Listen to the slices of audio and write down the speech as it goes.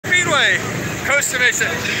Speedway, Costa Mesa.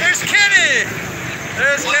 There's Kenny.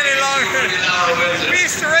 There's Kenny Longford. We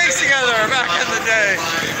used to race together back in the day.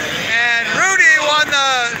 And Rudy won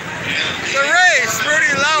the race,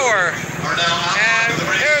 Rudy Lauer. And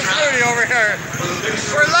here's Rudy over here.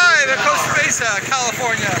 We're live at Costa Mesa,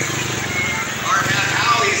 California.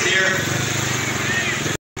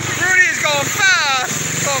 Rudy's going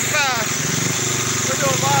fast, We're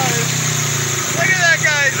going live. Look at that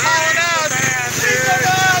guy, he's hauling out.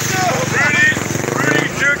 Rudy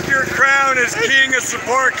took your crown as king of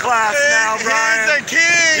support class now, Bryan. He's the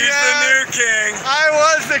king. He's the new king. I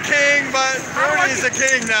was the king, but Rudy's the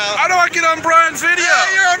king now. How do I get on Bryan's video?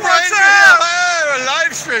 Yeah, you're on Bryan's video. We're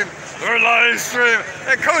live stream. We're live stream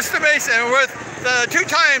at Costa Mesa, and with the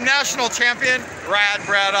two-time national champion,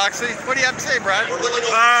 Brad Oxley. What do you have to say, Brad?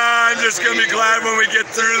 I'm just going to be glad when we get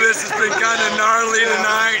through this. It's been kind of gnarly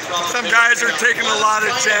tonight. Some guys are taking a lot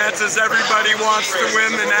of chances. Everybody wants to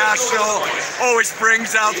win the national. Always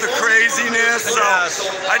brings out the craziness. So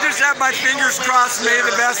I just have my fingers crossed. May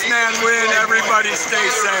the best man win. Everybody stay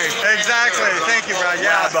safe. Exactly. Thank you, Brad.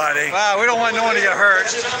 Yeah, buddy. Wow, we don't want no one to get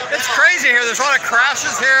hurt. It's crazy here. There's a lot of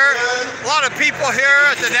crashes here. A lot of people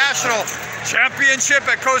here at the national championship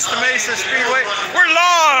at Costa Mesa Speedway. We're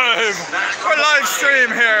live stream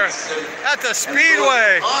here at the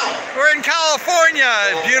Speedway. We're in California.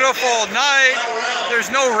 Beautiful night. There's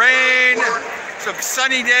no rain. It's a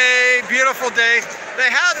sunny day, beautiful day. They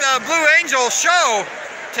had the Blue Angel show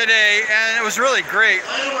today, and it was really great.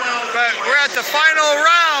 But we're at the final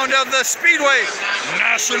round of the Speedway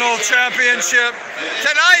National Championship.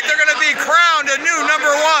 Tonight they're going to be crowned a new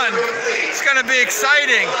 #1. It's going to be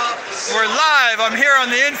exciting. We're live. I'm here on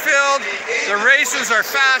the infield. The races are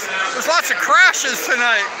fast. There's lots of crashes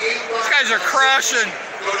tonight. These guys are crashing.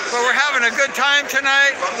 But we're having a good time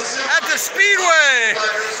tonight at the Speedway.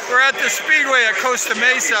 We're at the Speedway at Costa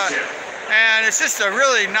Mesa, and it's just a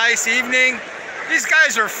really nice evening. These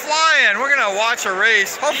guys are flying. We're going to watch a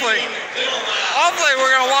race. Hopefully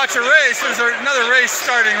we're going to watch a race. There's another race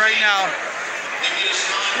starting right now.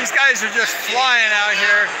 These guys are just flying out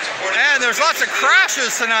here. And there's lots of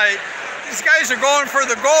crashes tonight. These guys are going for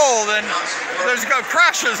the gold, and there's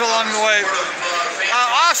crashes along the way.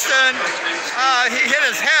 Austin, he hit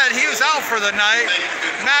his head. He was out for the night.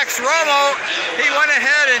 Max Romo, he went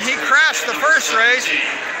ahead and he crashed the first race.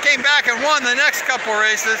 Came back and won the next couple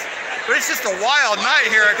races. But it's just a wild night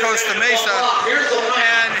here at Costa Mesa.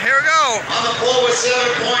 And here we go. On the pole with 7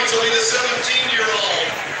 points will be the 17-year-old.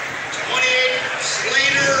 28,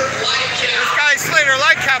 Slater Lightcap. This guy Slater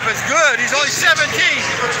Lightcap is good. He's only 17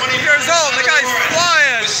 years old. The guy's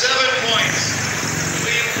flying. 7 points.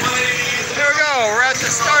 Here we go. We're at the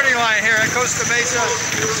starting line here at Costa Mesa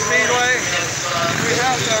Speedway. We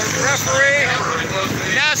have the referee,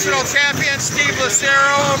 national champion Steve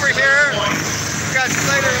Lucero over here. We got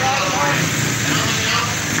Slater Lightcap.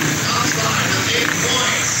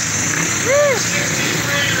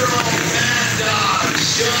 63-year-old Mad Dog,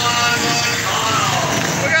 Sean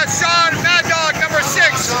McConnell. We got Sean Mad Dog number 6.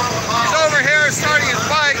 He's over here starting his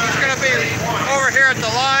bike. He's going to be over here at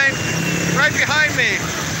the line right behind me.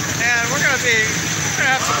 And we're going to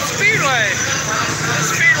have some Speedway. The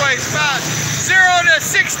Speedway's fast. 0 to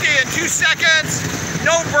 60 in 2 seconds.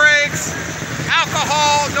 No brakes.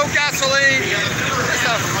 Alcohol, no gasoline. Just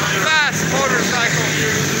a fast motorcycle.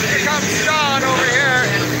 Here comes Sean over here.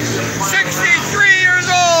 63 years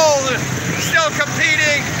old. Still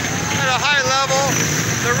competing at a high level.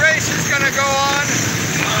 The race is going to go on.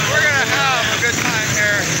 We're going to have a good time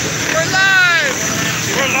here. We're live.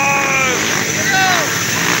 We're live. Here we go.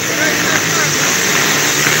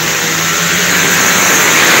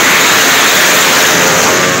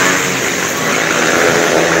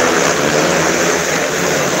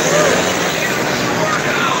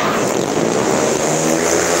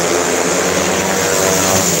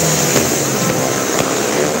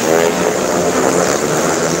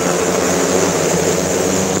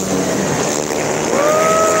 Woo!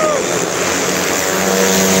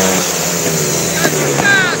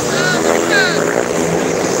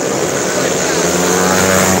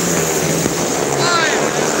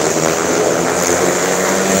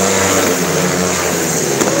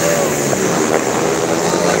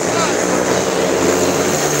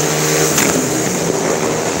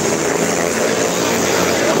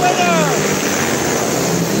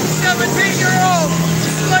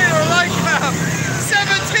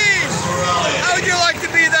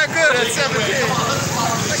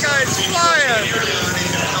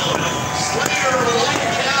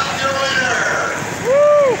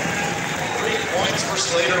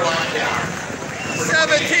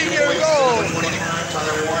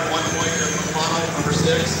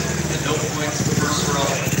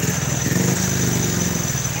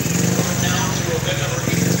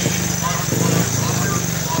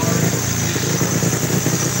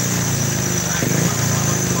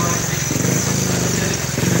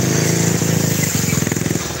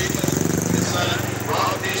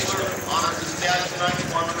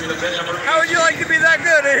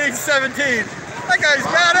 17. That guy's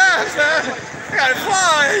badass, man. That guy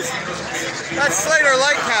flies. That's Slater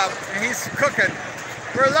Lightcap, and he's cooking.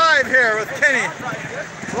 We're live here with Kenny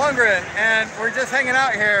Lundgren, and we're just hanging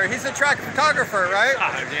out here. He's a track photographer, right?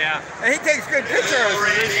 Yeah. And he takes good pictures.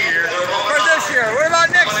 For this year. For this year. What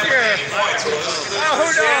about next year? Oh,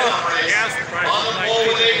 who knows?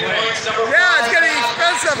 Yeah, it's getting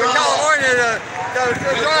expensive in California to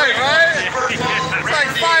drive, right? It's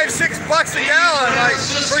like $5-6 a gallon. Like,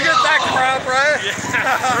 forget that crap, right?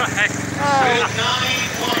 Yeah, right.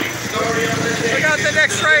 We got the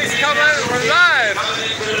next race coming. We're live.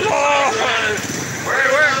 We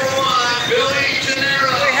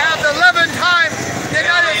have the 11-time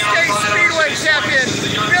United States Speedway champion,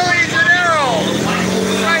 Billy Gennaro.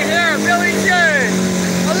 Right here, Billy J.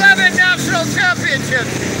 11 national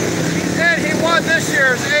championships. And he won this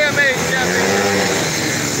year's AMA championship.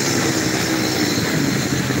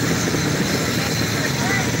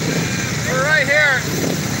 We're right here.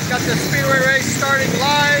 Got the Speedway race starting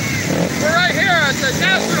live. We're right here at the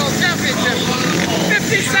National Championship.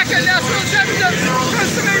 52nd National Championship.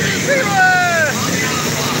 Costa-Mesa Speedway.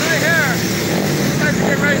 Right here. Let's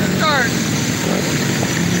get ready to start.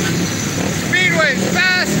 Speedway,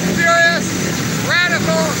 fast, furious,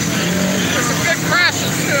 radical. There's some good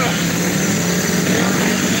crashes too.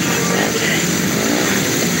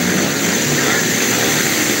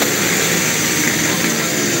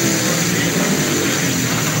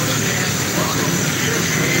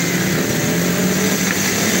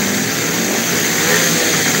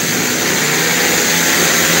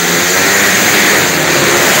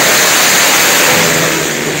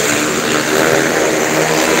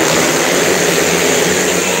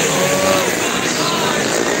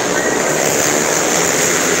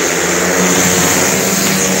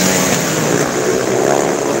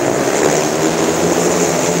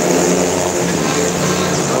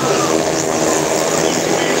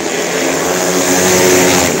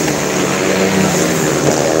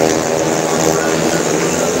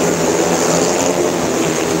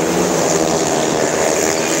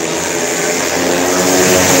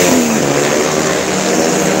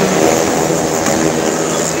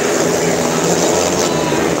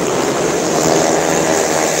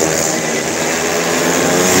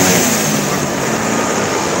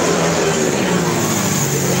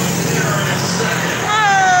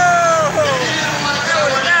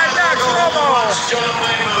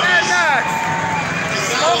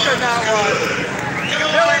 That one.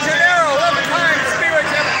 Billy Gennaro, 11-time Speedway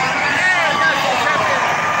champion and national champion.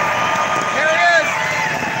 Here he is.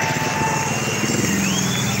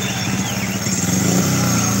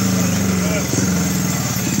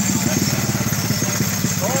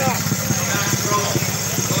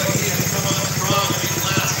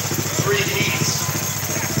 Three heats.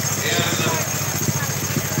 And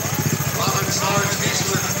Robin Sarge, he's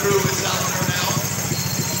with the crew, is out there now.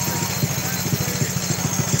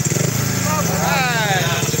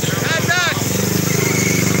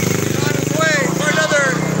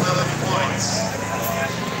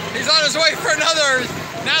 For another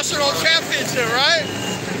national championship, right?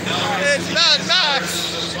 It's Mad Max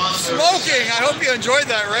smoking. I hope you enjoyed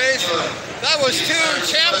that race. That was two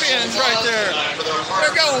champions right there.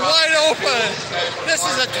 They're going wide open. This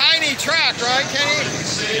is a tiny track, right, Kenny?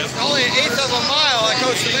 Only an 1/8 of a mile at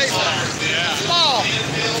Costa Mesa. Small.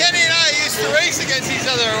 Kenny and I used to race against each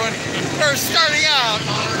other when we were starting out.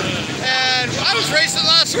 And I was racing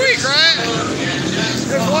last week, right?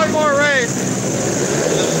 There's one more race.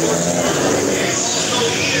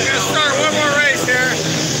 We're going to start one more race here.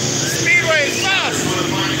 Speedway is fast.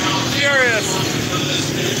 Furious.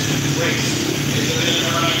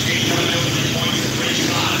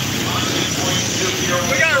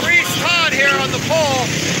 We got Reese Todd here on the pole.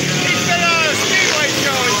 He's been on a Speedway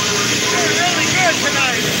show. He's doing really good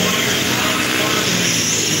tonight.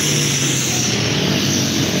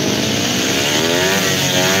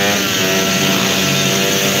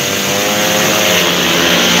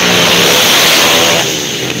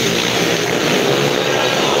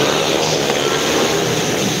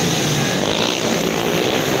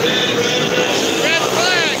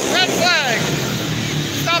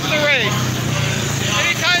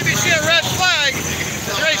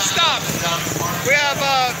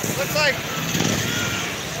 Looks like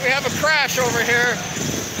we have a crash over here.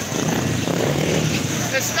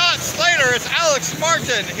 It's not Slater, it's Alex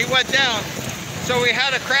Martin. He went down. So we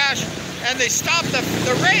had a crash and they stopped the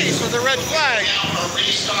race with a red flag.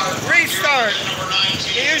 Restart.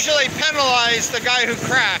 They usually penalize the guy who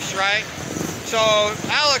crashed, right? So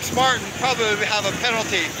Alex Martin probably would have a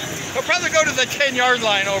penalty. He'll probably go to the 10-yard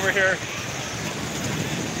line over here.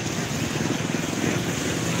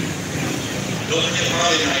 Don't forget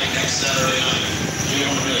Friday night next Saturday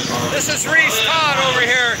night. This is Reese Todd over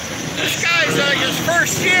here. This guy's like his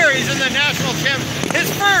first year. He's in the national champ. His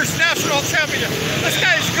first national championship. This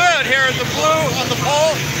guy's good here in the blue on the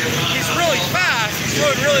pole. He's really fast. He's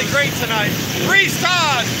doing really great tonight. Reese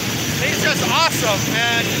Todd. He's just awesome,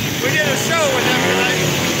 and we did a show with him tonight.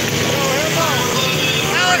 So here we go.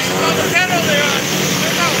 Alex is on the penalty. Here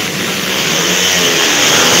we go.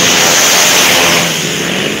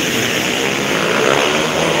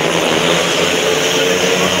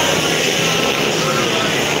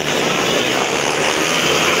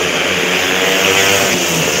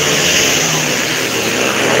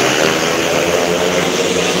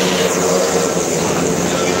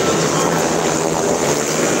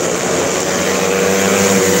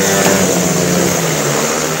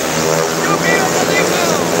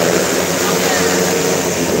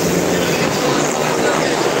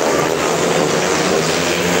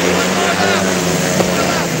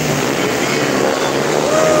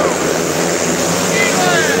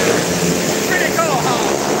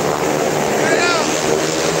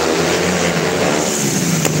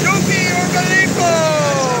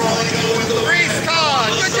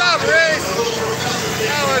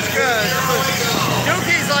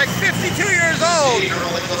 Like 52 years old.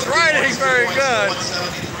 He's riding very good.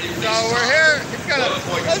 So we're here. It's gonna.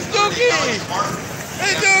 That's Dookie!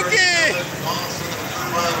 Hey Dookie!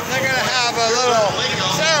 They're gonna have a little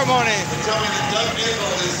ceremony.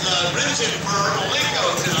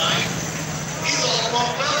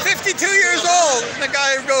 52 years old, the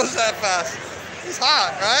guy who goes that fast. He's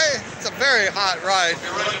hot, right? It's a very hot ride.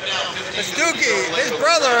 It's Dookie. His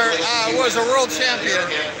brother was a world champion.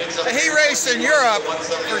 He raced in Europe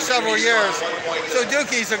for several years. So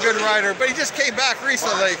Dookie's a good rider, but he just came back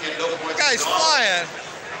recently. The guy's flying.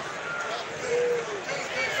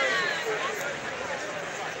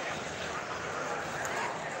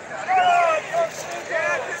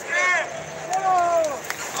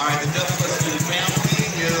 All right, the Duffleston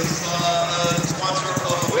family is sponsor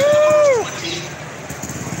of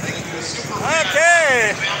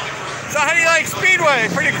Okay, so how do you like Speedway?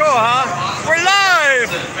 Pretty cool, huh? We're live!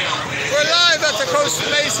 We're live at the Costa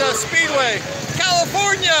Mesa Speedway,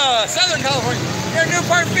 California, Southern California. Here in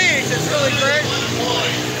Newport Beach, it's really great.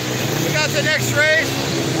 We got the next race.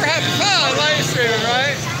 We're having fun live streaming,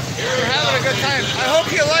 right? We're having a good time. I hope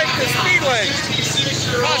you like the Speedway.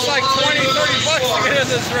 It costs like 20, 30 bucks to get in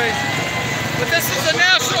this race. But this is the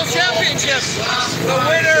national championship. The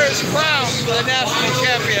winner is crowned the national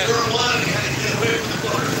champion.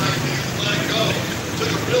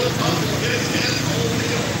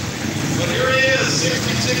 But here he is,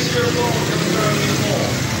 66 years old.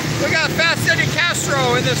 We got Fast Eddie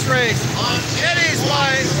Castro in this race. Eddie's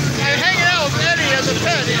mine. I'm hanging out with Eddie at the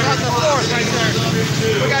pit. He's on the fourth right there.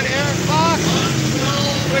 We got Aaron Fox.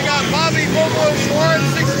 We got Bobby Bobo Schwartz,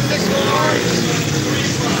 66 years old.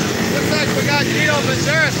 Looks like we got Gino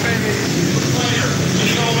Manzares, maybe.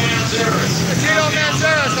 Gino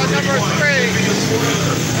Manzares on number 3.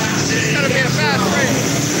 It's going to be a fast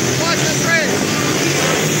race. Watch this race.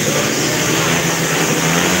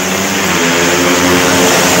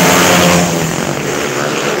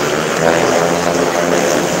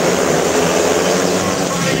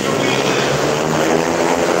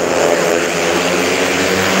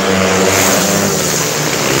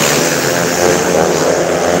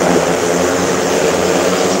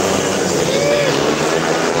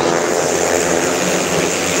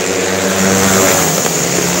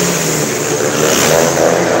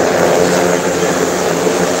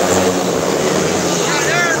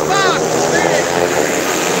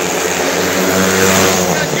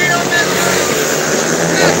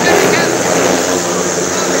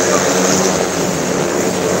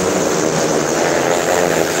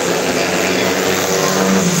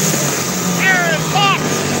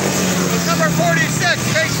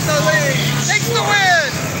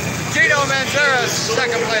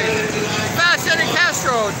 Second place. Fast Eddie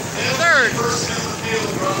Castro, third.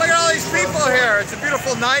 Look at all these people here. It's a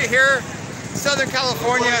beautiful night here in Southern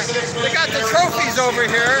California. They got the trophies over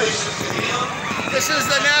here. This is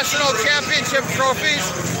the National Championship trophies.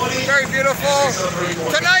 Very beautiful.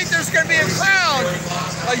 Tonight there's going to be a crown,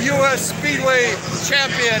 a U.S. Speedway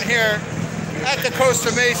champion here at the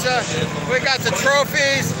Costa Mesa. We got the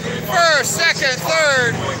trophies, first, second,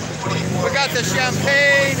 third. We got the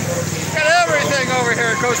champagne. Got everything over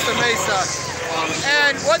here at Costa Mesa.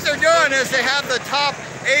 And what they're doing is they have the top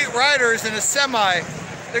 8 riders in a semi.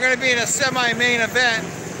 They're going to be in a semi-main event.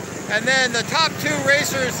 And then the top 2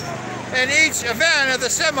 racers in each event of the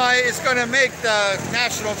semi is going to make the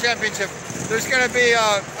national championship. There's going to be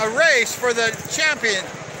a race for the champion.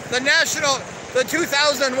 The national, the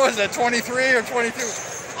 2000, was it 23 or 22?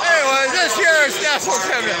 Anyway, this year's national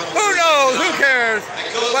champion. Who knows? Who cares?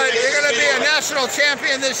 But you're going to be a national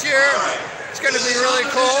champion this year. It's going to be really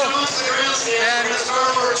cool. And I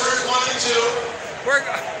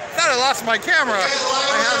thought I lost my camera. I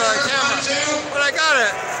have a camera, but I got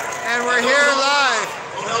it. And we're here live.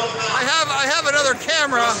 I have another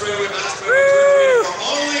camera. Woo!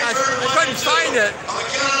 I couldn't find it.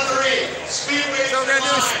 So we're going to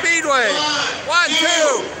do Speedway. 1,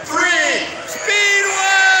 2, 3,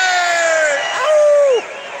 Speedway! Woo!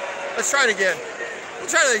 Let's try it again. We'll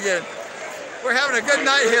try it again. We're having a good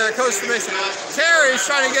night here at Costa Mesa. Terry's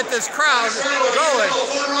trying to get this crowd going.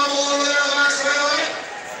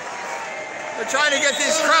 We're trying to get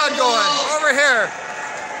this crowd going. Over here.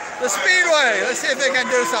 The Speedway. Let's see if they can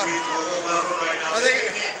do something.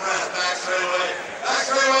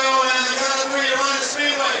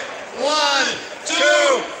 One,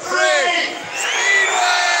 two, three.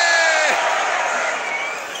 Speedway!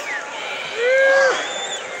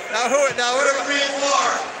 Now what about 3 and 4?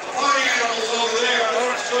 Party animals over there.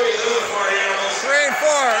 I'll show you those party animals. 3 and 4.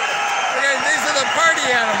 These are the party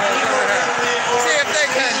animals over here. See if they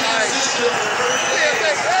can. See if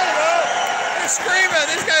they can. They're screaming.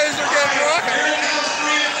 These guys are getting rocking. 1,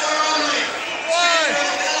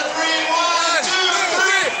 1, 2,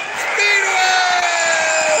 3. Speedway!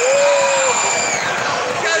 Woo!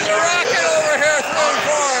 These guys are rocking over here. 3 and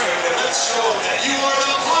 4. Let's show that you are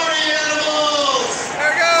the party animals.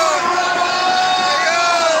 There we go.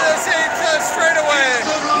 Straight away.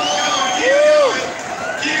 Woo!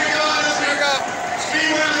 Here goes. Here we go.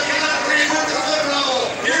 Speedway cannot reach the flip level.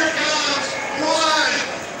 Here it comes. 1,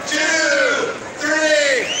 2,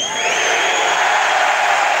 3.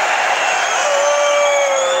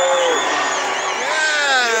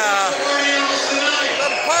 Yeah. The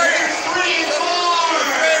party. 3 and 4.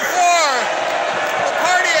 3 and 4. The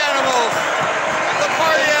party animals. The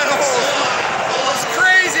party animals. It's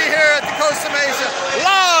crazy here at the Costa Mesa.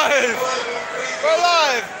 Live. We're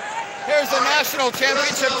live. Here's the National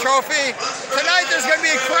Championship Trophy. Tonight there's going to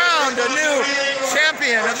be crowned a new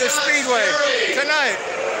champion of the Speedway. Tonight.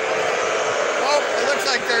 Oh, it looks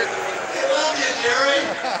like they're...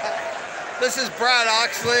 This is Brad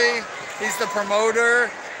Oxley. He's the promoter.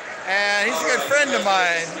 And he's a good friend of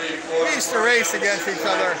mine. We used to race against each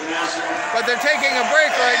other. But they're taking a break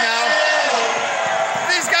right now.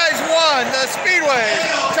 These guys won the Speedway.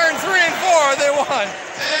 Turn 3 and 4, they won.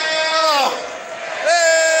 Oh.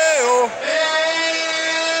 Hey-oh.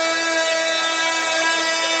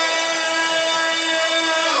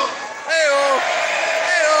 Hey-oh.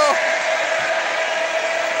 Hey-oh.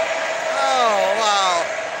 Oh, wow.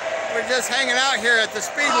 We're just hanging out here at the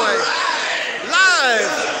Speedway.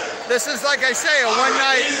 Live. This is, like I say, a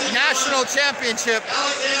one-night national championship.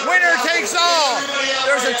 Winner takes all.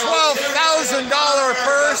 There's a $12,000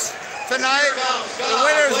 purse tonight. The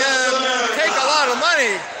winner's going to take a lot of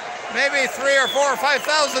money. Maybe $3,000 or $4,000 or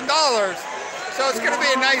 $5,000. So it's going to be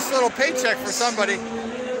a nice little paycheck for somebody.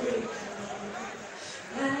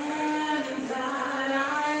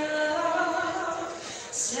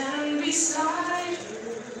 Stand beside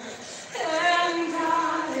and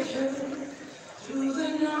guide her through the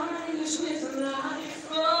night with light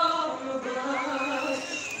from above,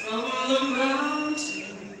 from the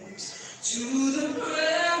mountains to the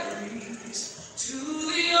prairies to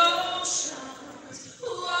the ocean.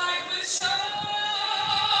 Like the show,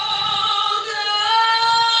 God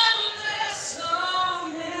bless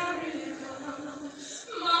America,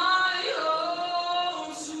 my own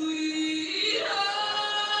sweet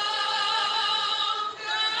home.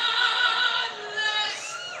 God bless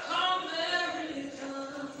America,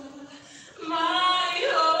 my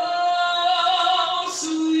own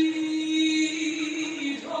sweet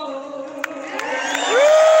home.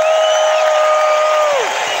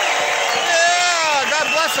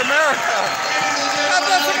 America. God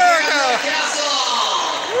bless America.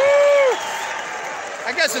 Woo.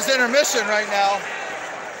 I guess it's intermission right now.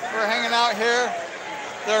 We're hanging out here.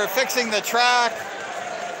 They're fixing the track.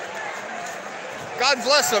 God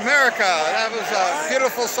bless America. That was a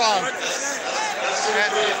beautiful song.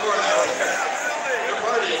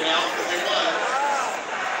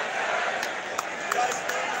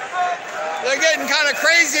 They're getting kind of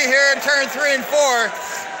crazy here in turn 3 and 4.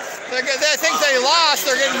 They think they lost.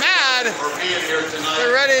 They're getting mad.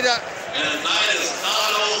 They're ready to.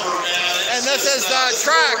 And this is the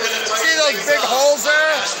track. See those big holes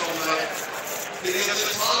there? Because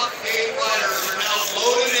the top 8 riders are now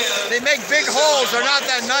they make big holes. They're not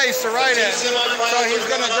that nice to ride in. So he's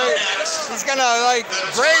gonna like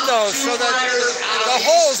grade those so that the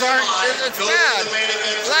holes aren't. It's bad.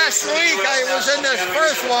 Last week I was in this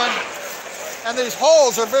first one, and these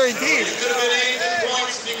holes are very deep.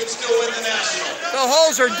 The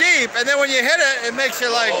holes are deep, and then when you hit it, it makes you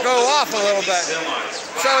like go off a little bit.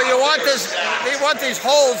 So you want these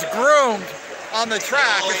holes groomed on the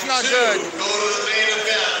track. It's not good.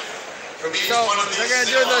 So they're going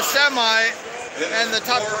to do the semi and the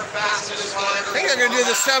top. I think they're going to do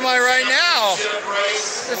the semi right now.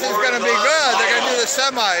 This is going to be good. They're going to do the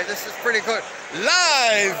semi. This is pretty cool.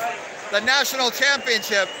 Live, the national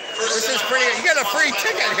championship. This is pretty. You get a free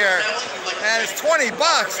ticket here, and it's $20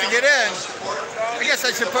 to get in. I guess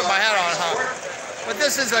I should put my hat on, huh? But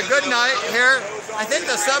this is a good night here. I think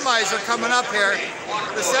the semis are coming up here.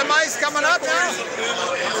 The semis coming up now?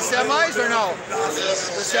 The semis or no?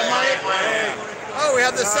 The semi? Oh, we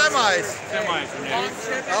have the semis.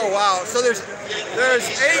 Oh wow! So there's 8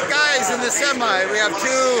 guys in the semi. We have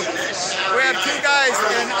two guys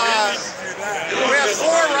in. We have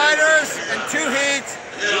 4 riders and 2 heats.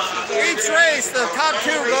 Each race, the top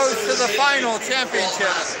 2 goes to the final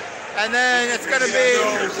championship. And then it's going to be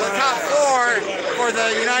the top 4 for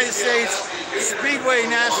the United States Speedway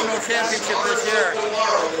National Championship this year.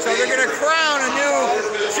 So they're going to crown a new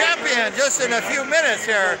champion just in a few minutes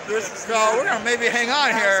here. So we're going to maybe hang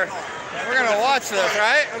on here. We're going to watch this,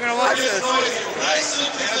 right? We're going to watch this.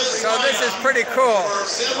 So this is pretty cool.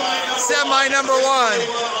 Semi number 1.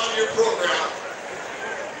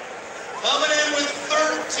 Coming in with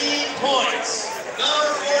 13 points.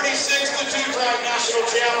 Number 46, the 2-time national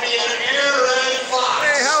champion, Aaron Fox.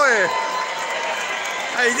 Hey, Howie.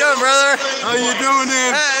 How you doing, brother? How you doing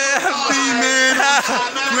there? B-Man.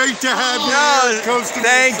 Great to have you here.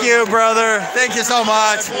 Thank you, brother. Thank you so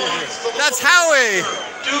much. That's Howie.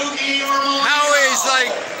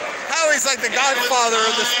 Howie's like the godfather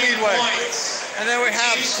of the Speedway. And then we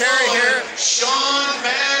have Terry here.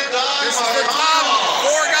 This is the top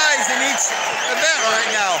 4 guys in each event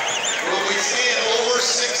right now. Will we see an over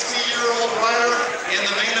 60-year-old rider in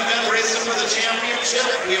the main event racing for the championship?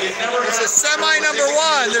 We've never. It's a semi number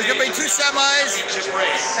 1. There's going to be 2 semis,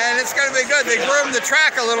 and it's going to be good. They groomed the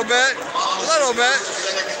track a little bit.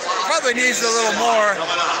 Probably needs a little more.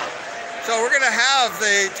 So we're going to have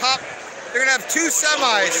the top. They're going to have 2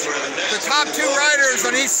 semis. The top 2 riders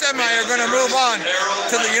on each semi are going to move on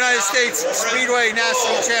to the United States Speedway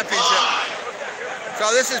National Championship. So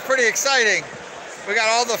this is pretty exciting. We got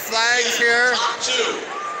all the flags here.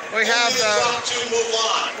 We have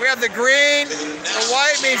the green. The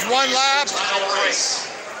white means 1 lap.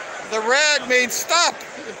 The red means stop.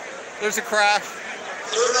 There's a crash.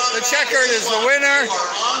 The checkered is the winner.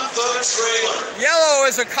 Yellow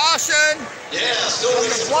is a caution.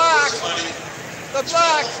 The black.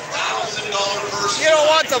 You don't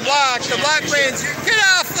want the black. The black means you get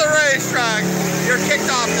off the racetrack. You're kicked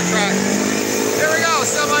off the track. Here we go,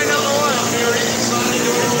 semi number 1.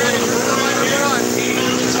 Ready for semi number 1.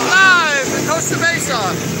 Live in Costa Mesa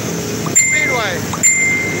Speedway.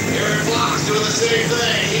 Aaron Fox doing the same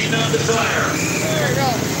thing, heating up the tire. There we go.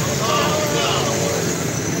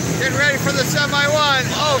 Getting ready for the semi 1.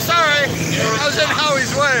 Oh, sorry. I was in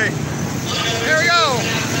Howie's way. Here we go.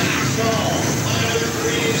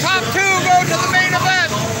 Top 2 go to the main event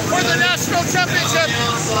for the national championship.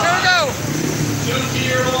 Here we go.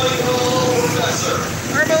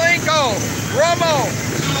 Ermolenko, Romo,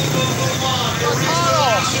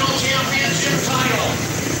 National championship title.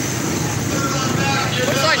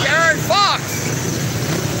 looks like Aaron Fox.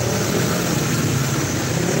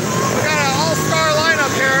 We got an all-star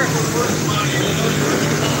lineup here.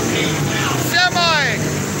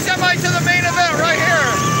 Semi to the main event right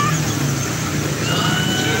here.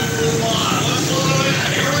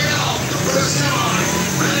 Here we go. The first semi.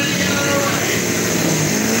 Ready to get underway.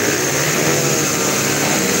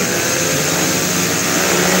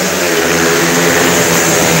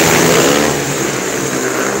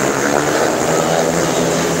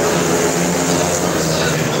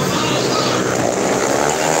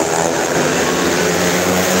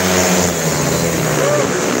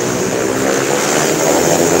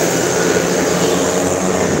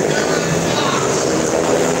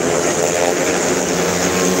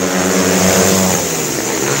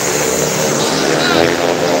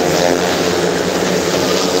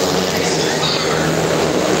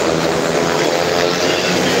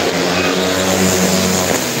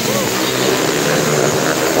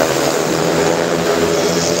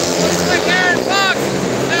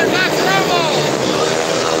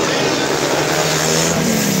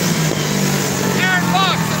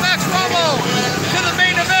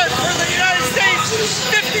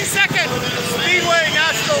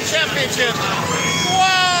 National Championship.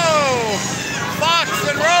 Whoa! Fox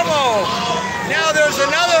and Romo. Now there's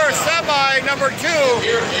another semi, number 2.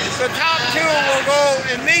 The top 2 will go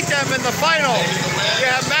and meet them in the final. You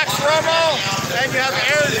have Max Romo and you have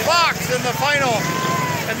Aaron Fox in the final.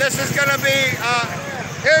 And this is going to be,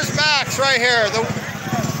 here's Max right here.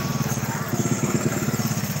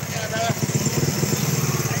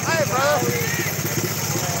 Hi, brother.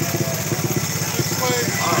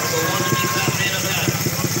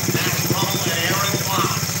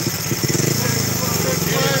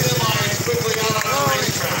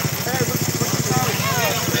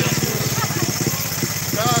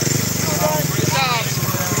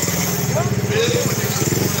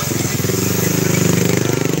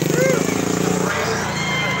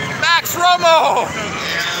 Romo!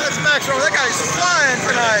 That's Max Romo. That guy's flying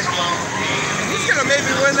tonight. He's going to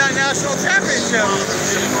maybe win that national championship.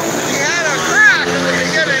 He had a crack in the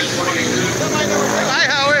beginning. Hi,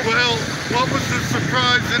 Howie. Well, what was the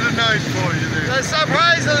surprise of the night for you there? The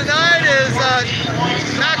surprise of the night is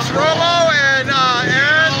Max Romo and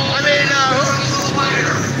Aaron.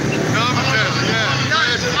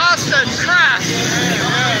 Austin crashed.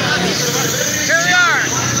 Here we are.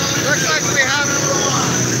 Looks like we have...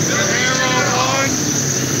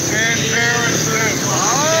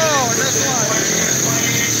 Oh, this one.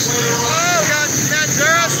 Oh, we got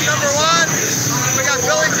Manzares, number 1. We got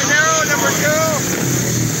Billy Gennaro, number 2.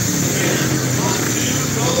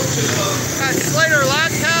 Got Slater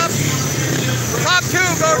Latcap. Top 2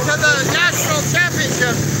 go to the national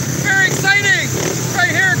championship. Very exciting.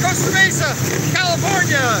 Right here in Costa Mesa,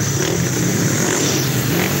 California.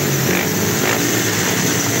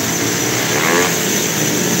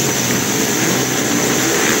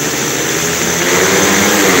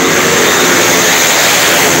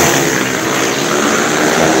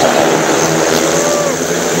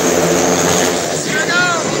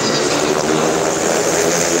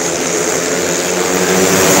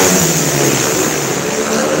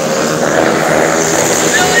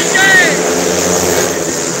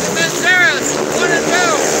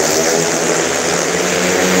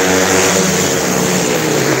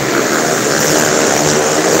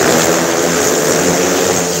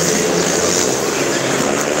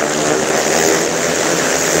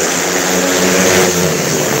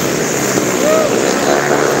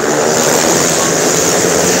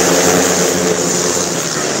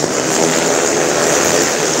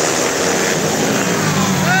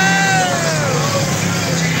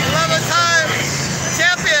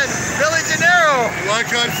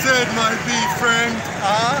 Like I said, my B friend.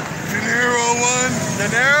 Gennaro 1.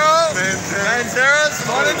 Gennaro. Manzares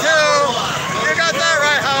 1 and 2. You got that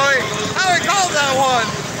right, Howie. Howie called that one.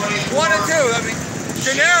 1 and 2. I mean,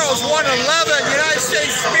 Gennaro's won 11 United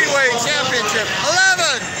States Speedway Championship.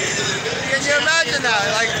 11! Can you imagine that?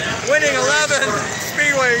 Like winning 11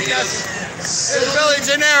 Speedway. Yes. It's Billy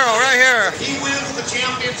Gennaro right here. He wins the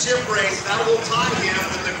championship race. That will tie him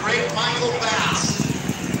with the great Michael Bass.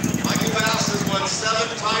 Michael Bass has won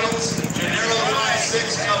 7 titles. Gennaro won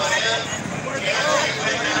 6 coming in. Can he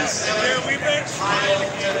win that 7th title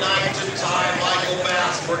tonight to tie Michael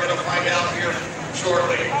Bass? We're going to find out here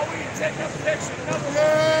shortly. Take a picture.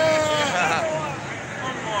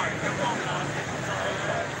 One more. Come on.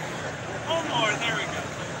 One more. There we go.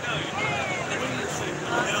 No, you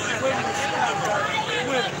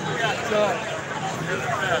You're the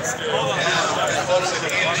best. Hold on.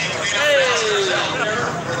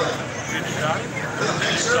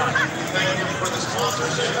 Thank you for the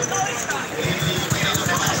sponsorship.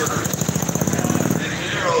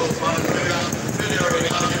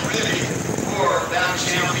 Ready for that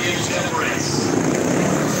championship race.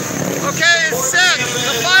 Okay, it's set.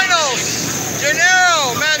 The finals.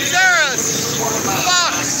 Gennaro, Manzares,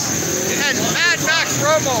 Fox, and Mad Max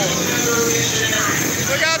Romo.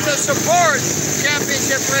 We got the support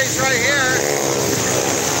championship race right here.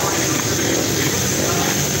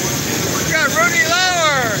 We got Rudy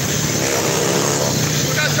Lauer.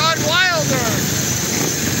 We got John Wilder.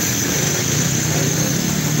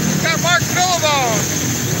 We got Mark Philibone.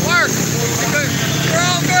 Mark, we're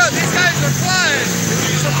all good. These guys are flying.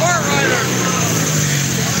 Support riders.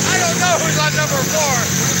 I don't know who's on number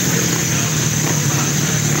 4.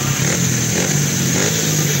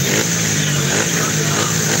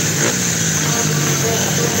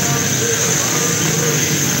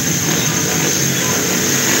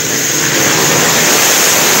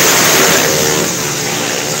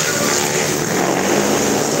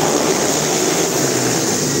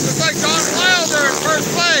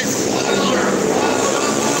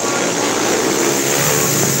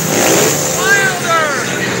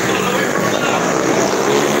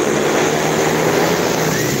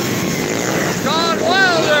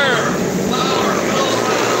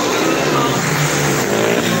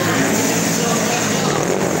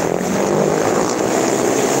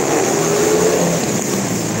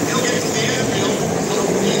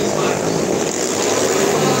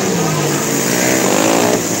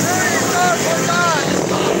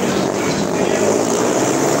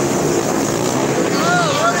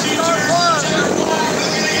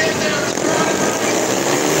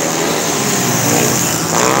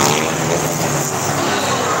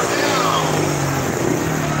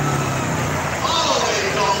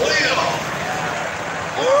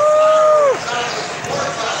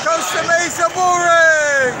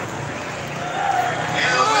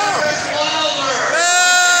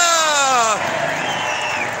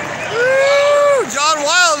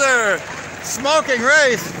 smoking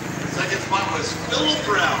race. Second spot was Philip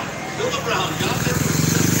Brown. Philip Brown got there for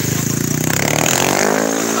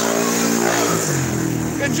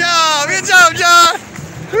Good job, John.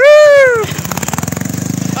 Woo!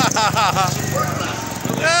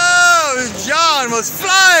 Oh, John was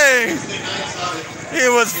flying. He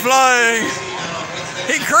was flying.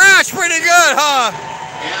 He crashed pretty good, huh?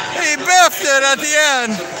 He biffed it at the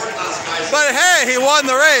end. But hey, he won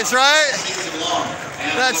the race, right?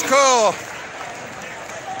 That's cool.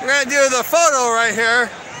 We're gonna do the photo right here.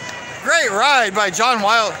 Great ride by John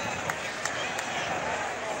Wild.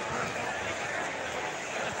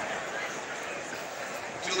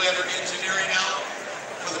 Two-letter engineering out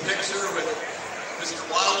for the picture with Mr.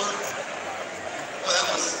 Wilder. Oh, that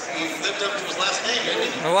was, he lived up to his last name, didn't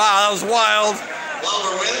he? Wow, that was wild.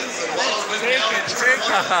 Wilder wins, and Wilder wins down in turn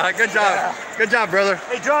one. Good job. Good job, brother.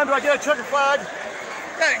 Hey, John, do I get a checker flag?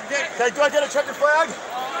 Okay, do I get a checker flag?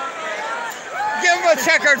 Give him a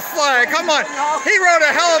checkered flag. Come on. He rode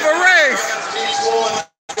a hell of a race.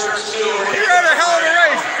 He rode a hell of a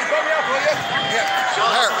race.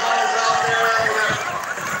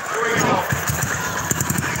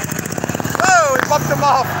 Oh, he bumped him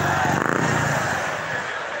off.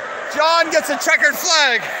 John gets a checkered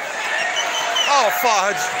flag. Oh,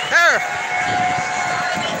 fudge. There.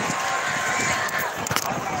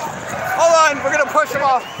 Hold on. We're going to push him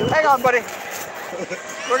off. Hang on, buddy.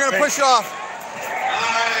 We're going to push you off.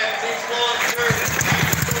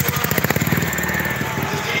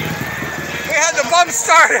 We had to bump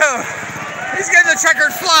start him. He's getting a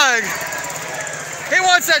checkered flag. He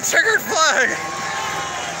wants that checkered flag.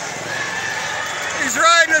 He's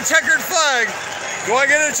riding a checkered flag. Do I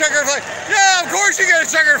get a checkered flag? Yeah, of course you get a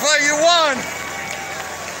checkered flag. You won.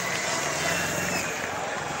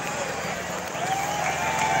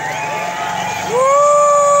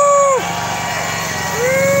 Woo!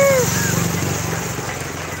 Woo!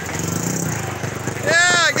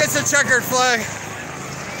 Yeah, gets a checkered flag.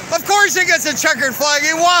 Of course he gets a checkered flag.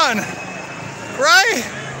 He won. Right?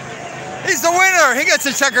 He's the winner. He gets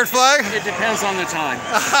a checkered flag. It depends on the time.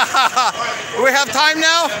 Do we have time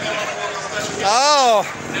now? Oh.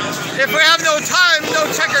 If we have no time, no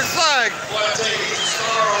checkered flag.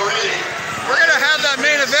 We're going to have that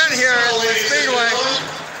main event here at the Speedway.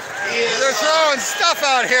 They're throwing stuff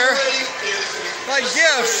out here, like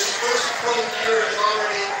gifts.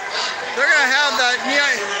 They're going to have that.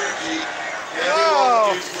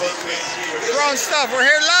 Oh, throwing stuff. We're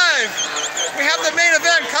here live. We have the main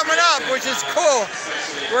event coming up, which is cool.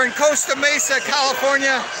 We're in Costa Mesa,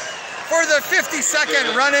 California for the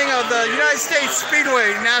 52nd running of the United States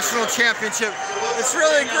Speedway National Championship. It's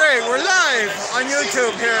really great. We're live on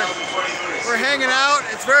YouTube here. We're hanging out.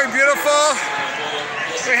 It's very beautiful.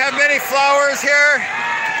 We have many flowers here.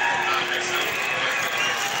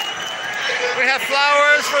 We have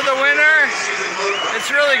flowers for the winner.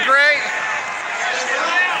 It's really great.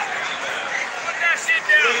 Put that shit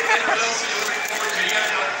down.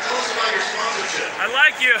 I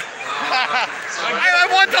like you. I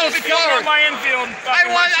want those flowers. My infield. I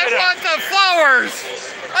want the flowers.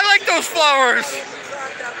 I like those flowers.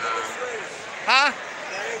 Huh?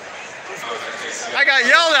 I got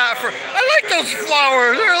yelled at for. I like those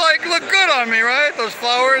flowers. They're like look good on me, right? Those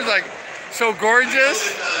flowers, like so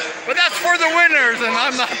gorgeous. But that's for the winners, and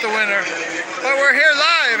I'm not the winner. But we're here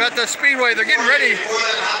live at the Speedway. They're getting ready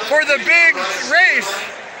for the big race.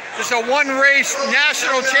 It's a one-race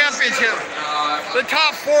national championship. The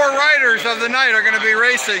top 4 riders of the night are going to be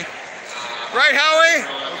racing. Right, Howie?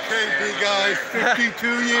 Okay, big guy, 52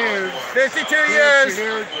 years. 52 years.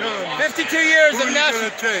 Here it comes. 52 years Who of are you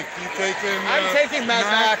national. going to take? You taking, I'm taking Mad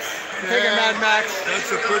Max. I'm taking Mad Max.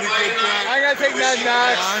 That's a pretty good bet. I'm going to take Mad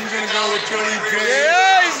Max. I'm going to go with Billy J.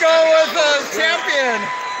 Yeah, he's going with the champion.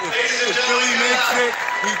 If Billy makes it,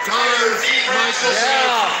 he ties Michael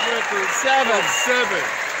Phelps' record of 7.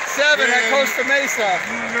 7 at Costa Mesa.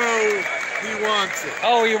 You know he wants it.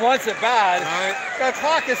 Oh, he wants it bad. Right? The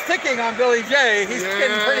clock is ticking on Billy J. He's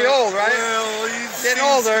getting pretty old, right? Well, Getting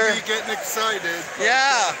older. To be getting excited. But,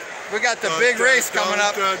 Yeah, we got the big race coming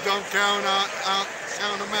up. Don't count him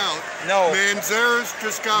out. No, Manzarek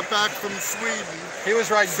just got back from Sweden. he was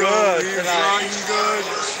riding So good he's tonight. riding good.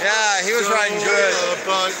 Yeah, he was riding good.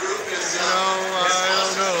 But, I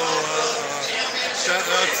don't know.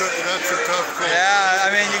 That's a tough call. Yeah,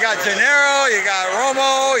 I mean, you got Gennaro, you got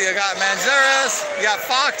Romo, you got Manzarek, you got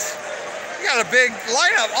Fox. You got a big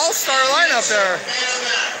lineup, all-star lineup there.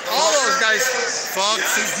 All those guys.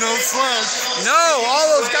 Fox is no slouch. No,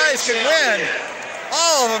 all those guys can win.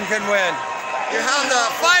 All of them can win. You have the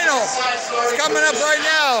final. It's coming up right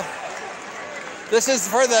now. This is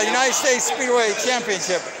for the United States Speedway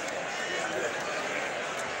Championship.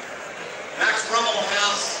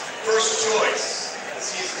 first choice. As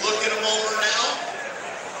he's looking him over now.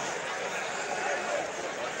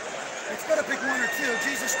 It's got to pick one or two.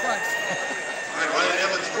 Jesus Christ. All right, Ryan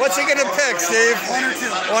Evans. What's he gonna pick, Steve? One or two.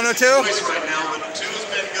 One or two? Choice right now, but two's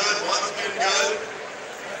been good, one's been good.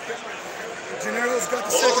 Gennaro's got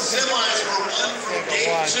the Both second pick. semis were won from gate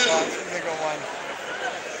One. 2. He's gonna go one.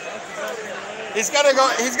 He's gonna go.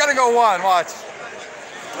 He's gonna go one. Watch.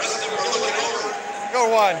 Rest of them are looking over. Go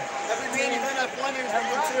one. Every man you have one is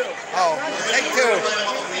number two. Oh, take two. Line them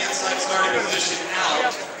up on the inside starting position We out.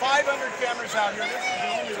 have 500 cameras out here. This is the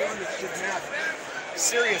only one that should matter.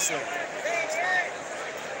 Seriously.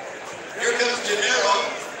 Here comes Gennaro.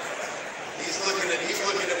 He's looking at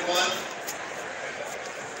one.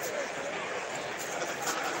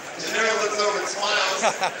 Gennaro looks over and smiles.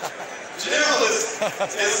 Gennaro is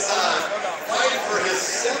fighting for his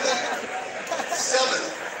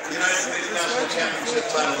seventh United States National Championship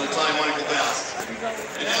title in time, Michael Bass.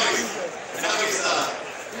 And now he's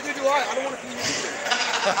Neither do I. I don't want to be neither.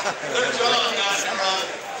 they're John guys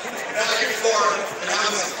back and forth and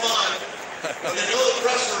having some fun. But they know the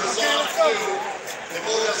pressure is on too. They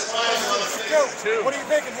both have smiles on their faces. Two. What are you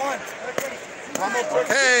picking? One.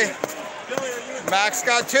 Okay. Max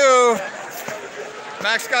got two.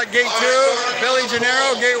 Max got gate two. Billy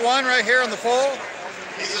Gennaro, gate one, right here on the pole.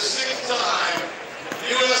 He's a six-time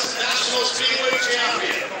U.S. National Speedway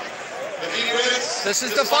champion. If he wins, This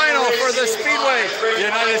is the final for the Speedway,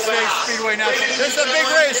 United States Speedway National. This is a big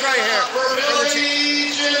race right here. For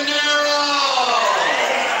Billy Gennaro.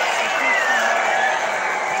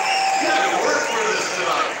 You had to work for this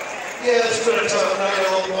tonight. Yeah, it's been a tough night.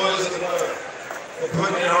 All the boys have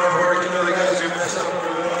put in hard work. You know, the guys who messed up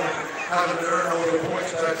every one having to earn all the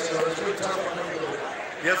points back. So it's been tough on everybody.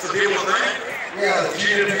 You have some people thank. Yeah,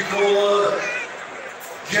 GW Cola,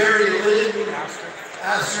 Jerry Lynn,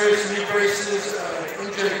 Asterisk New Races,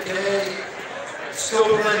 EJK,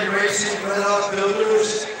 Scope Landing Racing, Red Hot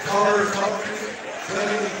Builders, Carter Concrete,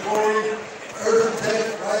 Cleaning and Pouring, Earth Tech,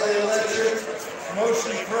 Riley Electric,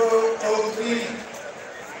 Motion Pro, OB,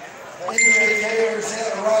 EJK,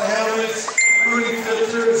 Rod Helmets, Rudy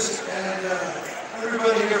Filters, and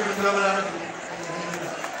everybody here for coming out.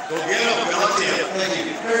 Go get him. Good luck to you. Thank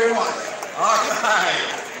you very much. All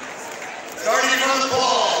right. Starting from the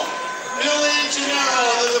ball, Billy Gennaro,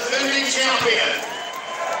 the defending champion.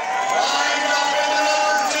 Lined up in the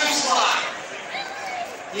number 2 slot.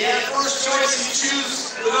 He had first choice. He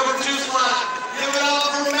chooses the number 2 slot. Give it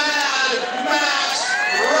up for Mad Max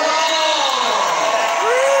Roll.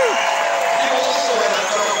 You also had a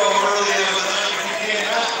tough go early in the night when you came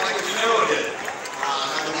back like Gennaro did.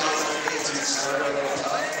 Started a little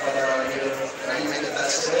tough, but you made the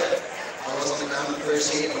best of it. I was on the ground the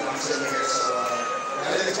first heat, but I'm sitting here, so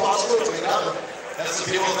everything's possible. We got them. That's the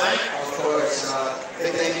people thank. Of course.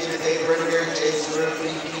 Big thank you to Dave Brinker, Jason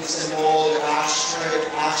Murphy, Kingston Mold,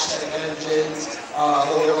 Ashton Engines,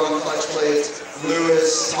 Holder on Clutch Plates,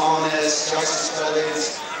 Lewis, Thomas, Justice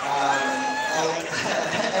Brothers,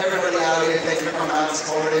 everybody out here. Thank you for coming out and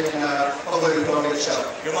supporting, and hopefully we put on a good show.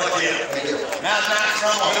 Good luck to you. Thank you. Mad Max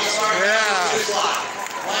Roll, he'll start in the number 2 slot.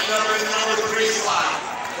 Lined up in the number 3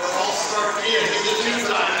 slot. For All-Star Kia, he's the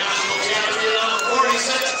 2-time national champion on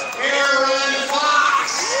 46, Aaron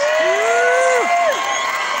Fox.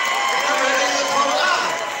 You're ready to pull up.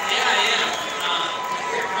 Yeah, I am.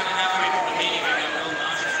 We're kind of halfway through the meeting. I got no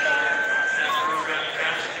launches for that program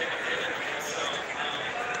cash ticket. So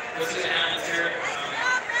we'll see what happens here.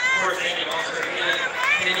 Of course, thank you also for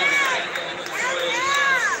hitting the second with the Troy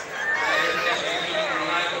Agents. You guys are meeting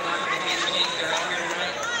live with documentation. They're out here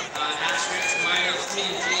tonight. Asterisk, Miles,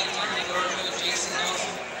 TNG, Tiffany Gordon, Jason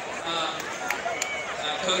Nelson,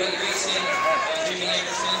 Cody Grayson, Jimmy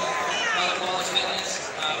Anderson, Wallace Fitness,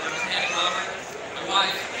 Mechanic Robert, my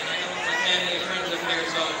wife, and I know my family and friends up here,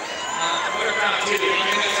 so what a crowd too.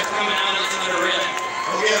 You guys are coming out of this under rim.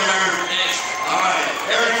 Go get him, Aaron. Thanks. All right,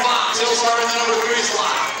 Aaron Fox, he'll start in the number 3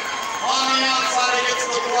 slot. On the outside, he gets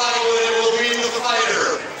the throttle, and it will be the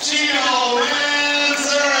fighter, Gino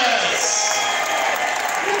Manzares.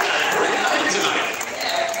 You had a great night tonight.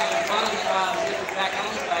 Yeah, it's been fun to get back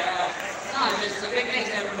home, but it's a big thanks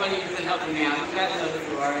to everybody who's been helping me out. You guys know who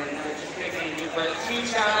you are, and it's just a big thank you. But huge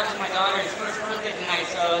shout out to my daughter. It's first birthday tonight,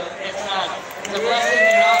 so it's a blessing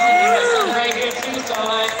and also you guys sound very good too, so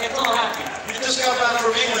it's all happy. You just got back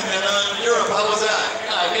from England and Europe. How was that?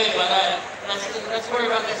 Good, but let's worry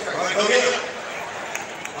about this first. All right, go get it.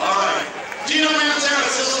 All right. Gino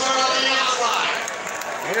Manzares, he'll start on the outside.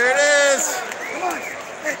 Here it is. Come on.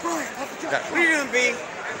 Hey, Bryan, off the top. What are you doing, B?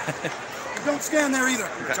 Don't stand there either.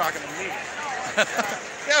 You're talking to me.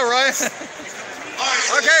 Yeah, Ryan.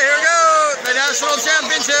 Okay, here we go. The national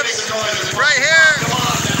championship right here.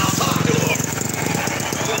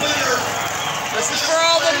 This is for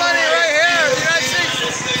all the money right here. The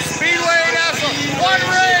United States Speedway National. One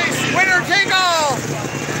race, winner take all.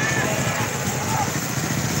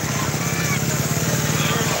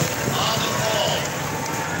 On the pole.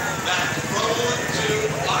 Back rolling to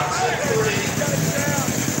Oxen 3.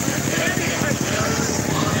 And the winners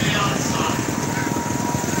on the outside.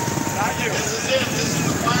 This is it. This is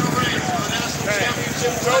the final race for the national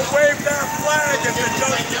championship. Don't wave that flag at the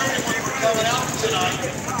Thank everyone for coming out tonight.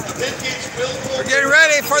 We're getting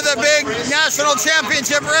ready for the big national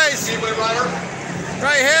championship race. Speedway rider.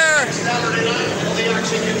 Right here. Saturday night, all the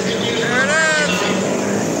action continues. There it is.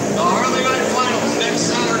 The Harley Night Finals next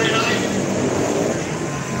Saturday night.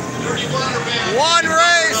 Dirty Water Band. One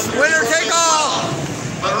race, winner take all.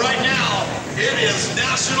 But right now, it is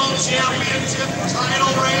national championship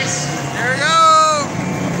title race. Here we go.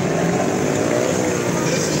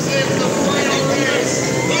 This is it, the final race.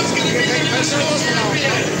 Who's going to be the national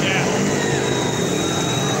champion?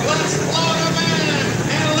 Let's blow them in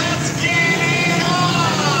and let's get it on!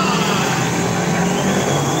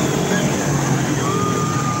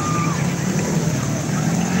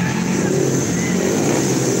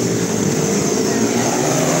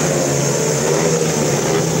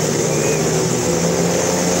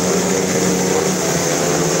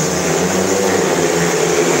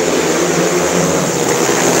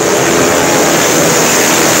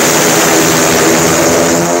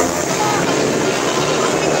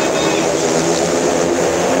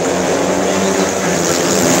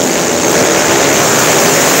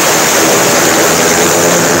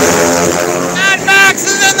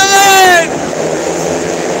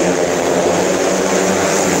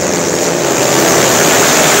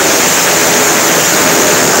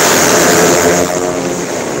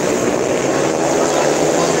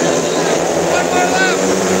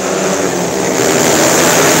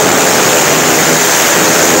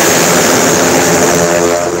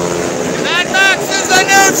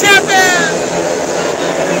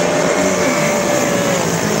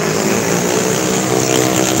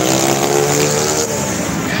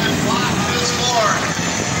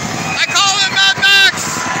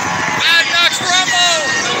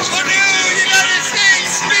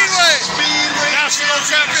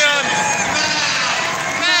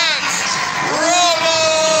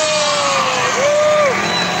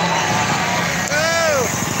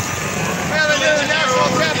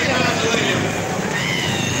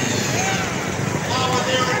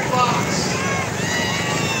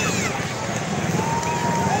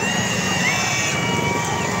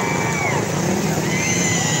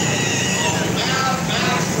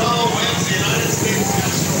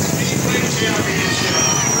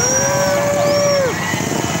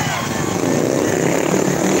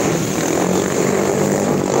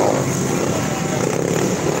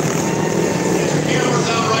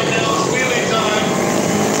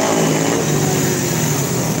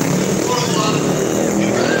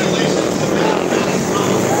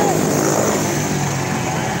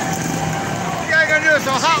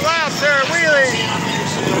 some hot laps there at Wheelie.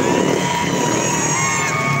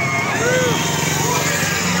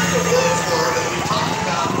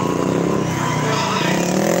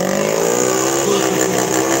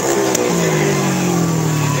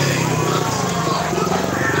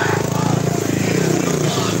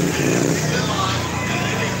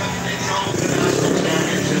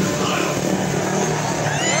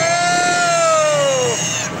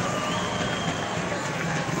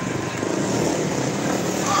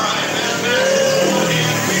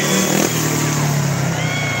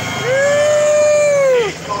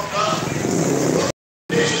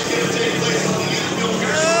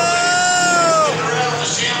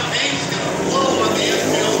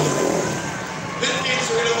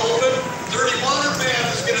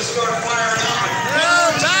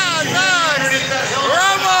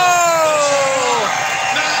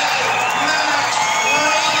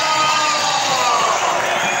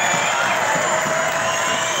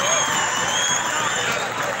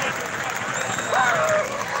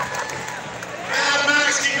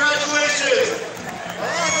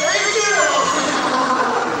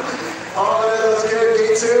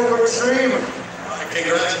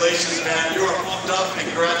 Congratulations, man. You are pumped up. And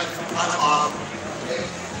congratulations. That's awesome.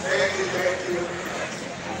 Thank you, thank you.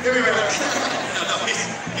 Give me a minute. No,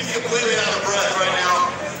 he's completely out of breath right now.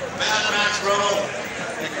 Mad Max Romo,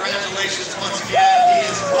 congratulations once again. He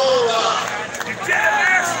is pulled up.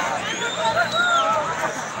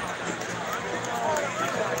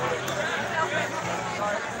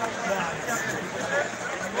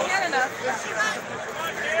 We had enough.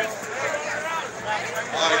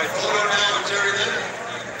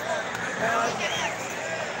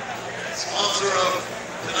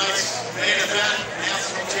 Main event,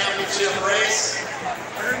 national championship race.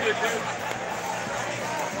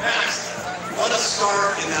 Next, what a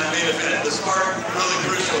start in that main event. The start really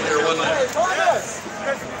crucial here, wasn't it? Thomas!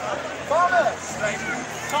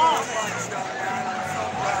 Tom!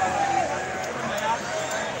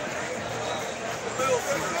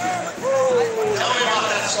 Tell me about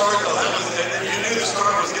that start though. That was, you knew the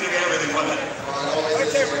start was going to be everything, wasn't it? I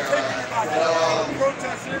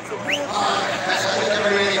never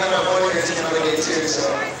really had a warriors in my day too, so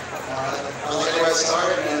I was like, where I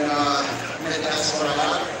started, and that's what I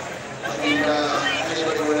had. And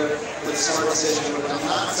anybody with a smart decision would have done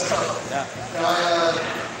that. So,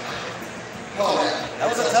 oh man. That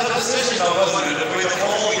was a tough decision though, wasn't it? With the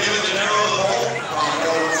pole, give it to Gennaro the pole.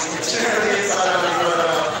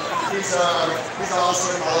 He's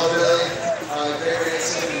awesome. I love Billy. Great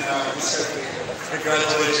racing, and he's so great.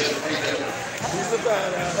 Congratulations. Thank you. He's the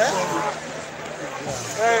badass.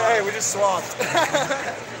 Hey, we just swapped.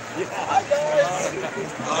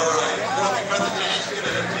 All right. Nothing but the dance going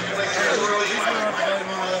to take place here early.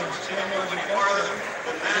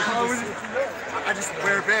 I just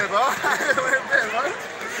wear a bib, huh?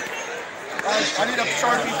 I need a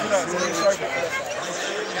Sharpie for that.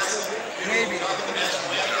 Maybe.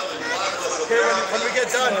 Okay, when we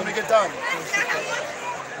get done,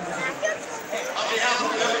 On behalf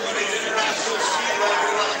of everybody at International Speedway,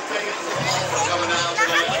 we'd like to thank you for coming out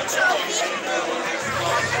tonight.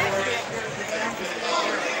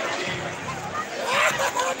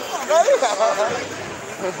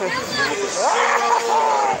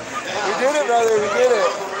 We did it, brother. We did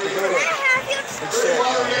it. Good shit.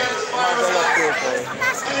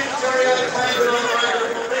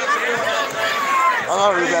 I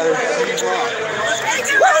love you, brother.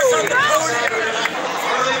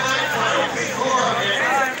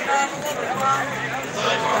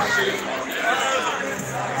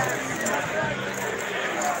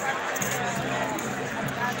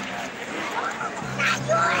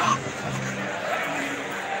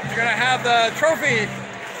 You're gonna have the trophy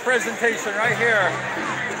presentation right here.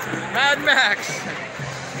 Mad Max.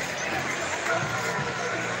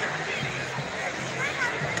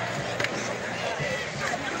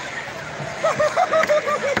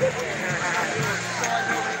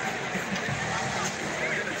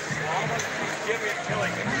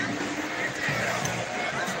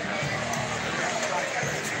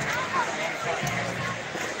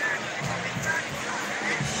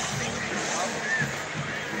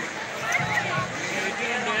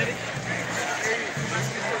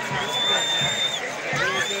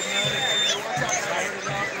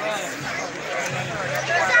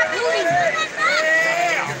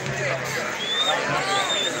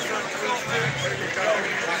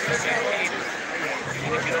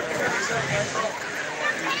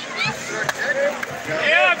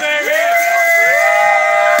 Yeah, baby!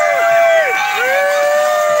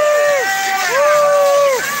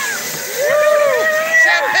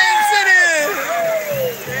 Champagne City!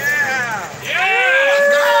 Yeah! Yeah!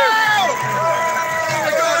 Oh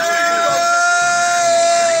my God!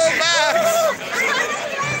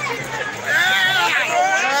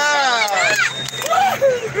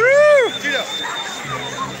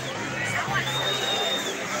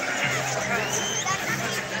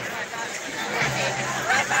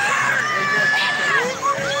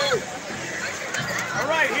 All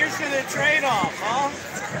right, here's to the trade-off, huh?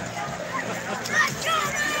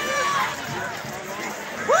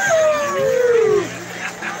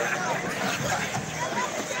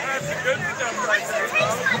 That's a good stuff right there,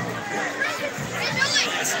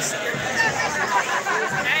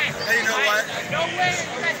 Hey, you know what? No way it's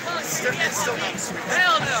that close. It's still not sweet.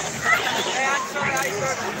 Hell no. Hey, I'm sorry I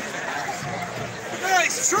started.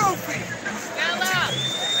 Nice trophy! Stand up.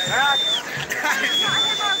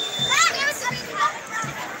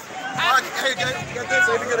 Hey, get this.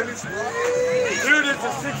 I even get a new Dude, it's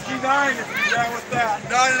a 69 if you're down with that.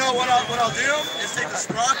 No. What I'll do is take the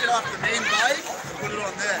sprocket off the main bike and put it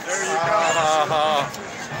on this. There you go.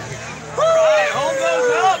 Right, hold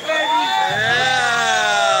those up, baby!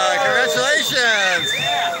 Yeah! Congratulations!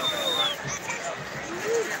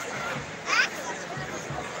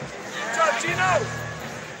 Good job, Gino!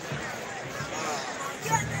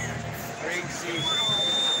 Crazy.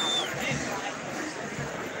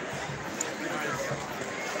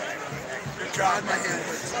 Good job, my hand.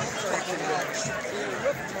 Thank you, guys.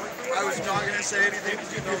 I was not going to say anything to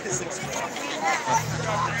you about this.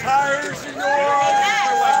 Tires in your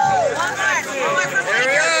Here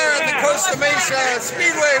we are at the Costa Mesa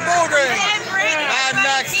Speedway Bouldering. Mad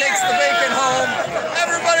Max takes the bacon home.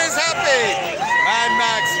 Everybody's happy. Mad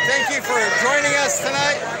Max, thank you for joining us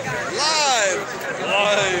tonight. Live.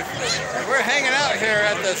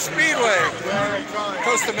 the Speedway,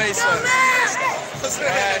 Costa Mesa.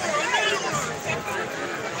 And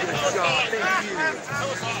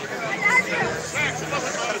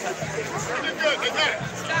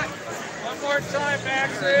One more time,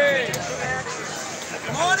 Maxie.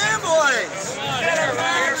 Come on in, boys.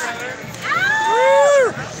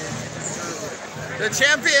 woo! The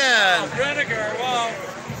champion. Vinegar, wow.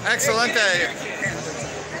 Excelente.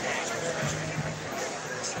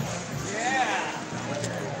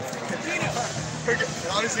 It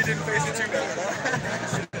honestly didn't face it too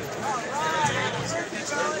bad.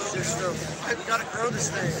 I've got to grow this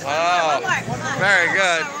thing. Oh, very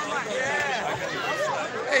good.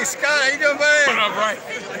 Hey Scott, how you doing, buddy? All right.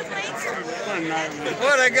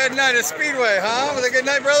 What a good night at Speedway, huh? Was it a good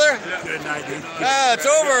night, brother? Good night, dude. Ah, it's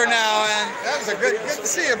over now, and that was a good to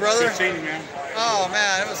see you, brother. Good seeing you, man. Oh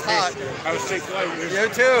man, it was hot. I was sick late. You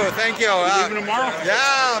too, thank you. Leaving tomorrow?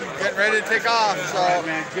 Yeah, I'm getting ready to take off. All So right,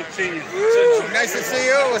 man. Good seeing you. woo, nice to see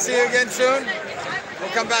you. We'll see you again soon.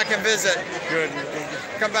 We'll come back and visit. Good.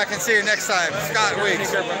 Come back and see you next time. Scott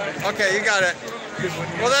Weeks. Okay, you got it.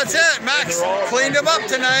 Well, that's it. Max cleaned him up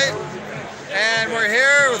tonight. And we're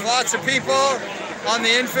here with lots of people on the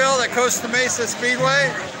infield at Costa Mesa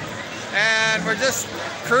Speedway. And we're just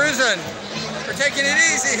cruising. We're taking it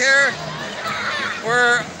easy here.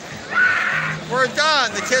 We're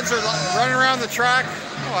done. The kids are running around the track.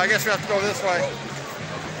 Oh, I guess we have to go this way.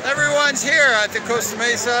 Everyone's here at the Costa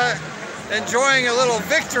Mesa enjoying a little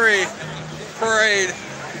victory parade.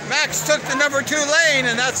 Max took the number 2 lane,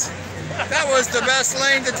 and that was the best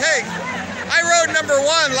lane to take. I rode number 1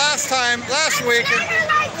 last week, and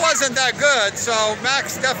it wasn't that good, so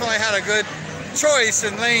Max definitely had a good choice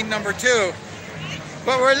in lane number 2.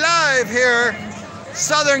 But we're live here,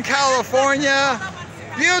 Southern California,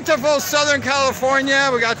 beautiful Southern California.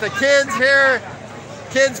 We got the kids here,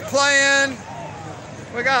 kids playing.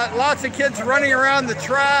 We got lots of kids running around the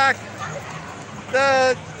track.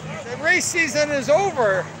 The race season is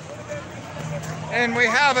over, and we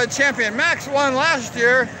have a champion. Max won last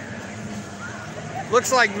year.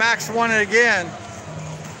 Looks like Max won it again.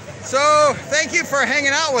 So thank you for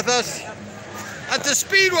hanging out with us at the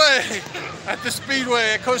Speedway,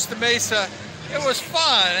 at Costa Mesa. It was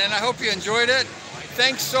fun, and I hope you enjoyed it.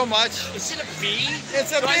 Thanks so much. Is it a B?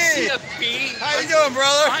 It's a Do B. I see a B? How you doing,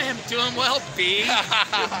 brother? I am doing well, B.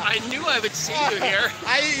 I knew I would see you here.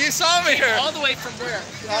 You saw me here. All the way from where?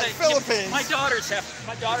 Philippines. My daughter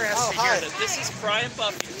has Oh, to hi. hear that. This is Bryan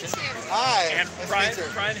Buffington. Hi. And Nice to meet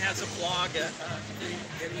you. Brian has a blog that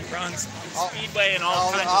he runs All- Speedway and all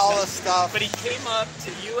all the kinds of stuff. But he came up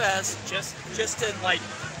to the U.S. just to like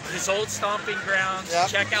his old stomping grounds, Yep.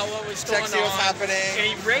 check out what was Check, going see what's on. happening. And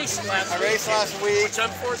he raced last I week. raced last week. Which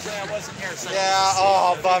unfortunately I wasn't here. So Yeah,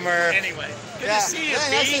 oh, bummer. Anyway, good Yeah. to see you,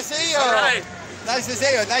 Hey, nice B. to see you. All right. Nice to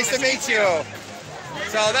see you. Nice to meet you.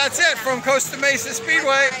 So that's it from Costa Mesa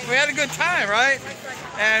Speedway. We had a good time, right?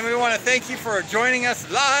 And we want to thank you for joining us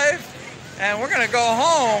live. And we're going to go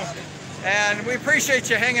home. And we appreciate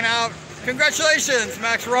you hanging out. Congratulations,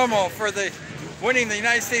 Max Romo, for winning the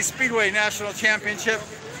United States Speedway National Championship.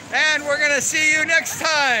 And we're going to see you next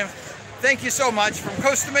time. Thank you so much from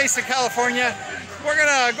Costa Mesa, California. We're going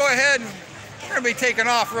to go ahead and we're going to be taking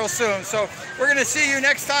off real soon. So we're going to see you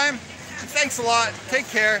next time. Thanks a lot. Take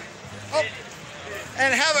care. Oh,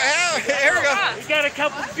 and here we go. We got a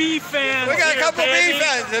couple B fans. We got a couple baby. B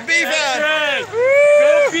fans. The B That's fans. right. Woo!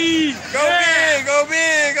 Go B. Go Yeah. B, go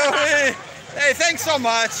B, go B. Hey, thanks so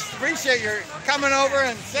much. Appreciate your coming over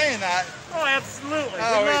and saying that. Oh, absolutely.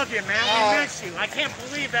 Oh, we love you, man. oh. We miss you. I can't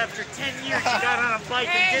believe after 10 years you got on a bike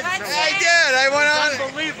and did so well. I did. I went It's on.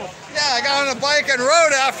 unbelievable. Yeah, I got on a bike and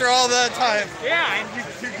rode after all that time. Yeah, and you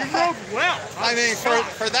rode well. I mean,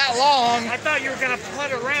 for that long. I thought you were going to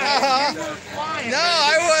putt around. Uh-huh. You were flying. No,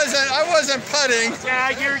 man. I wasn't putting.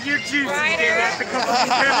 Yeah, your juices did that. The couple of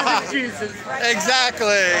primitive juices.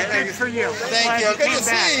 Exactly. Good for you. Thank you. Good to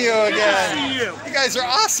see you Good again. to see you. You guys are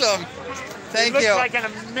awesome. Thank It looks you. like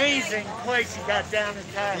an amazing place you got down in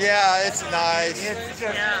town. Yeah, it's nice. It's just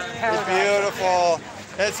It's paradise. beautiful.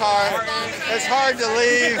 It's hard. It's hard to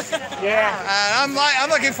leave. Yeah. And I'm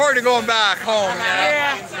looking forward to going back home.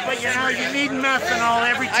 Yeah, but you know, you need methanol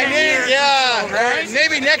every 10 I years. need, yeah. Right?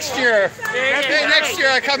 Maybe next year. That'd be Maybe next great. year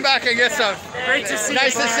I come back and get some. Great to see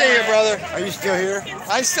Nice you. to see you, brother. Are you still here?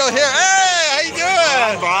 I'm still here. Hey, how you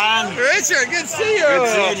doing? Bryan. Richard, good to see you.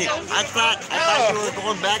 Good seeing you. I thought you were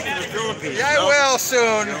going back to the Philippines. Yeah, I will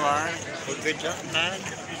soon. All right. Well, good job, man.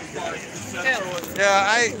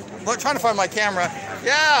 Yeah, I'm trying to find my camera.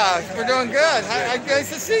 Yeah, we're doing good. Nice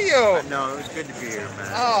to see you. No, it was good to be here,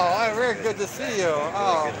 man. Oh, very good to see you.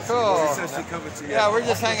 Oh, cool. Yeah, we're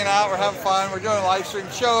just hanging out. We're having fun. We're doing a live stream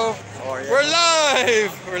show. We're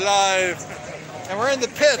live. We're live. And we're in the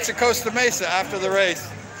pits at Costa Mesa after the race.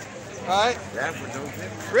 All right? Yeah, we're doing good.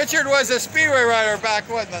 Richard was a Speedway rider back,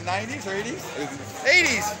 what, in the 90s or 80s?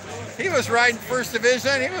 80s. He was riding first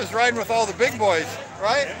division. He was riding with all the big boys,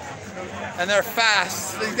 right? And they're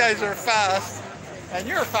fast. These guys are fast. And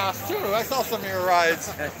you're fast too. I saw some of your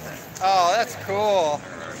rides. Oh, that's cool.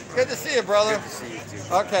 Good to see you, brother. Good to see you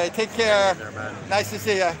too. Okay, take care. Nice to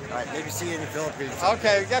see you. All right, maybe see you in the Philippines.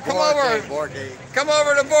 Okay, yeah, come over. Boracay. Come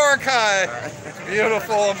over to Boracay.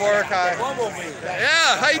 Beautiful in Boracay.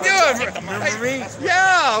 Yeah, how you doing? Remember me?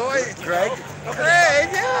 Yeah. Wait. Greg? Greg,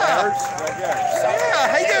 yeah. Yeah,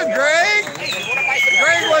 how you doing, Greg?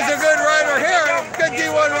 Greg was a good rider here. Good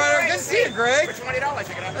D1 rider. Good to see you, Greg.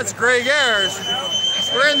 That's Greg Ayers.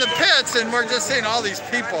 We're in the pits and we're just seeing all these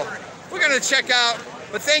people. We're going to check out,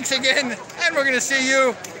 but thanks again, and we're going to see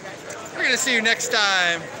you. We're going to see you next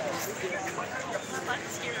time.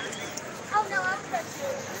 Oh, no, I'm